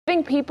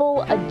Giving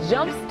people a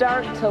jump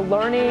start to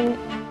learning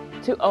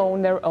to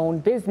own their own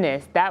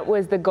business. That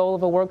was the goal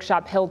of a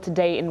workshop held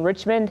today in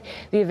Richmond.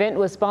 The event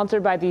was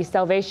sponsored by the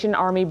Salvation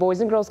Army Boys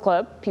and Girls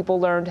Club.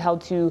 People learned how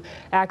to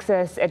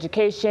access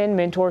education,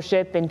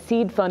 mentorship, and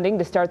seed funding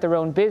to start their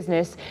own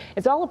business.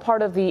 It's all a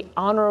part of the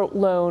Honor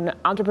Loan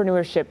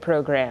Entrepreneurship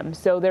Program,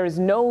 so there is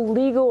no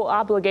legal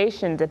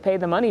obligation to pay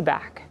the money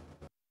back.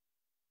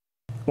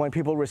 When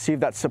people receive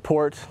that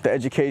support, the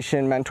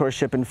education,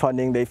 mentorship, and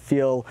funding, they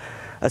feel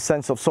a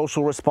sense of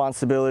social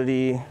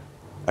responsibility,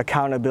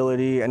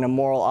 accountability, and a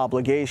moral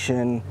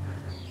obligation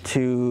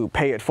to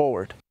pay it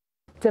forward.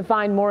 To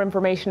find more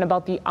information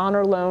about the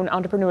Honor Loan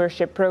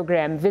Entrepreneurship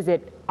Program,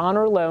 visit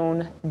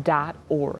honorloan.org.